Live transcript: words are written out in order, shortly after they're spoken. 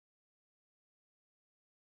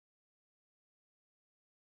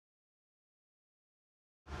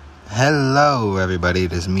Hello everybody,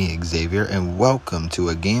 it is me Xavier and welcome to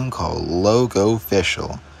a game called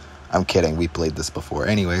Locofficial. I'm kidding, we played this before.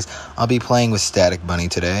 Anyways, I'll be playing with Static Bunny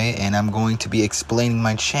today and I'm going to be explaining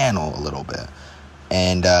my channel a little bit.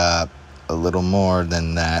 And a little more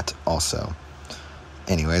than that also.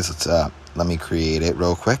 Anyways, let me create it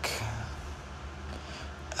real quick.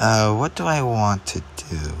 What do I want to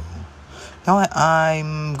do? You know what,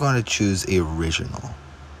 I'm going to choose original.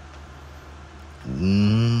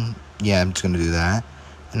 Yeah, I'm just going to do that.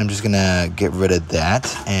 And I'm just going to get rid of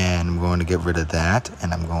that. And I'm going to get rid of that.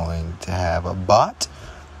 And I'm going to have a bot.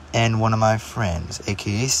 And one of my friends,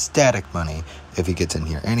 aka Static Bunny, if he gets in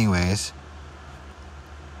here. Anyways.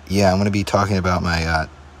 Yeah, I'm going to be talking about my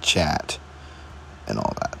chat. And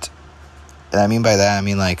all that. And I mean by that, I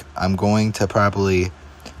mean like, I'm going to probably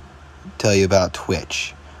tell you about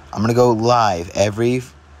Twitch. I'm going to go live every...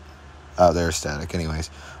 Oh, there's Static. Anyways.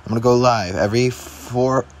 I'm going to go live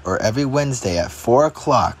every Wednesday at 4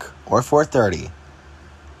 o'clock or 4:30.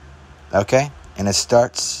 Okay? And it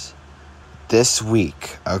starts this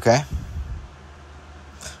week. Okay?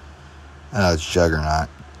 Oh, it's Juggernaut.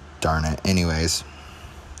 Darn it. Anyways.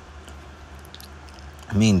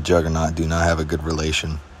 Me and Juggernaut do not have a good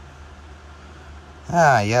relation.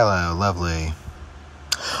 Ah, yellow. Lovely.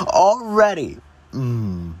 Already.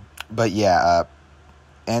 But yeah,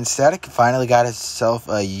 and Static finally got himself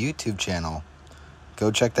a YouTube channel.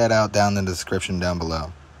 Go check that out down in the description down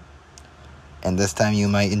below. And this time you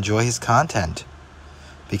might enjoy his content.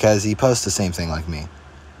 Because he posts the same thing like me.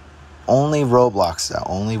 Only Roblox though.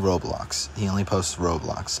 Only Roblox. He only posts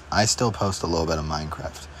Roblox. I still post a little bit of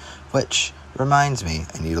Minecraft. Which reminds me,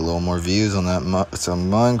 I need a little more views on that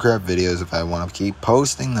some Minecraft videos if I want to keep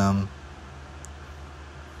posting them.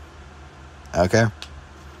 Okay?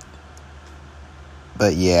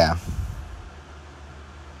 But yeah,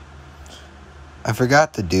 I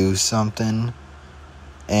forgot to do something,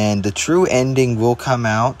 and the true ending will come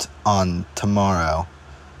out on tomorrow.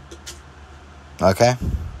 Okay?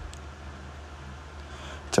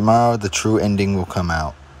 Tomorrow the true ending will come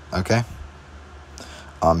out. Okay?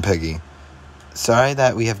 Peggy. Sorry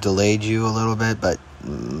that we have delayed you a little bit, but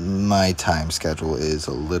my time schedule is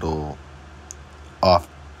a little off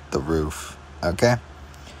the roof. Okay?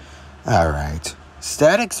 Alright.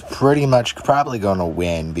 Static's pretty much probably going to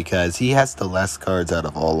win because he has the less cards out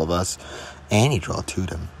of all of us. And he draw two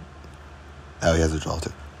to him. Oh, he has a draw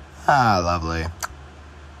two. Ah, lovely.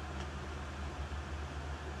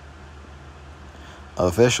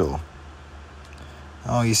 Official.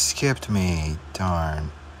 Oh, he skipped me.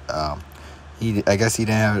 Darn. Oh. I guess he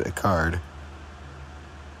didn't have a card.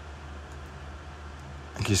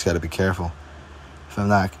 I just got to be careful. If I'm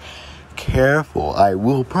not careful, I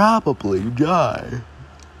will probably die.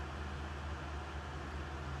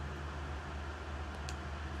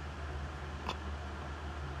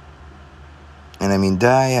 And I mean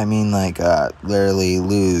die, I mean like literally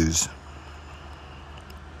lose.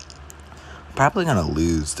 Probably gonna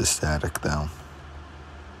lose the Static though.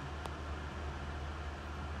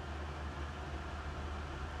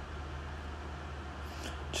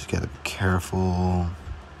 Just gotta be careful.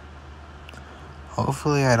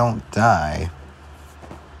 Hopefully I don't die.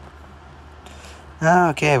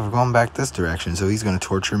 Okay, we're going back this direction, so he's going to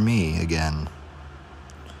torture me again.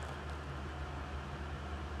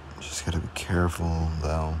 Just got to be careful,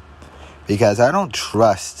 though. Because I don't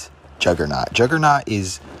trust Juggernaut. Juggernaut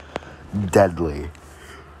is deadly.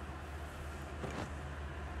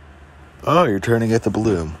 Oh, you're turning it to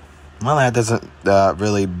blue. Well, that doesn't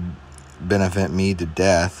really benefit me to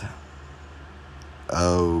death.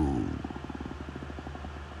 Oh...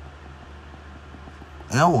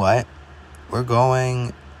 You know what? We're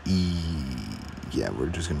going... Yeah, we're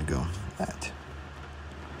just going to go that.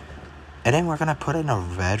 And then we're going to put in a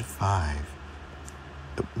red 5.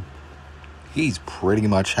 He's pretty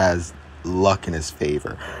much has luck in his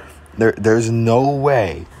favor. There's no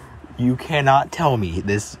way. You cannot tell me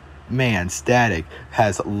this man, Static,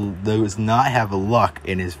 does not have luck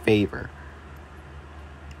in his favor.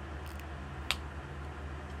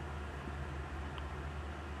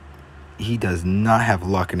 He does not have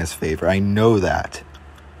luck in his favor. I know that.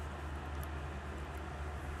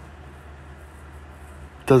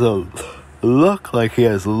 Doesn't look like he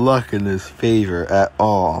has luck in his favor at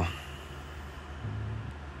all.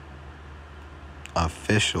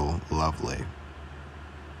 Official, lovely.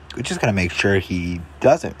 We're just gonna make sure he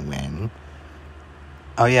doesn't win.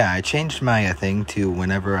 Oh yeah, I changed my thing to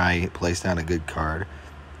whenever I place down a good card,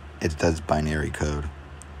 it does binary code.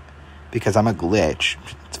 Because I'm a glitch.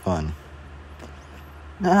 It's fun.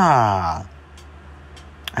 I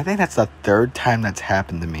think that's the third time that's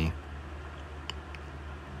happened to me.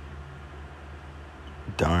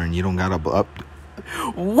 Darn, you don't got up.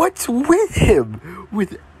 What's with him?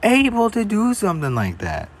 With able to do something like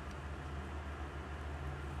that?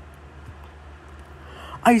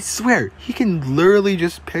 I swear, he can literally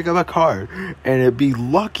just pick up a card and it'd be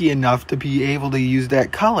lucky enough to be able to use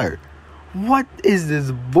that color. What is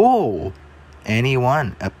this bull? And he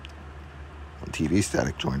won. TV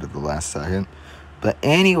static joined at the last second. But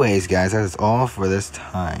anyways, guys, that is all for this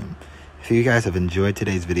time. If you guys have enjoyed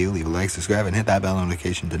today's video, leave a like, subscribe, and hit that bell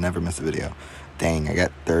notification to never miss a video. Dang, I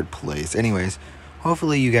got 3rd place. Anyways,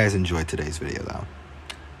 hopefully you guys enjoyed today's video, though.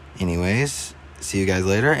 Anyways, see you guys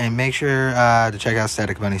later, and make sure to check out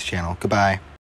Static Bunny's channel. Goodbye.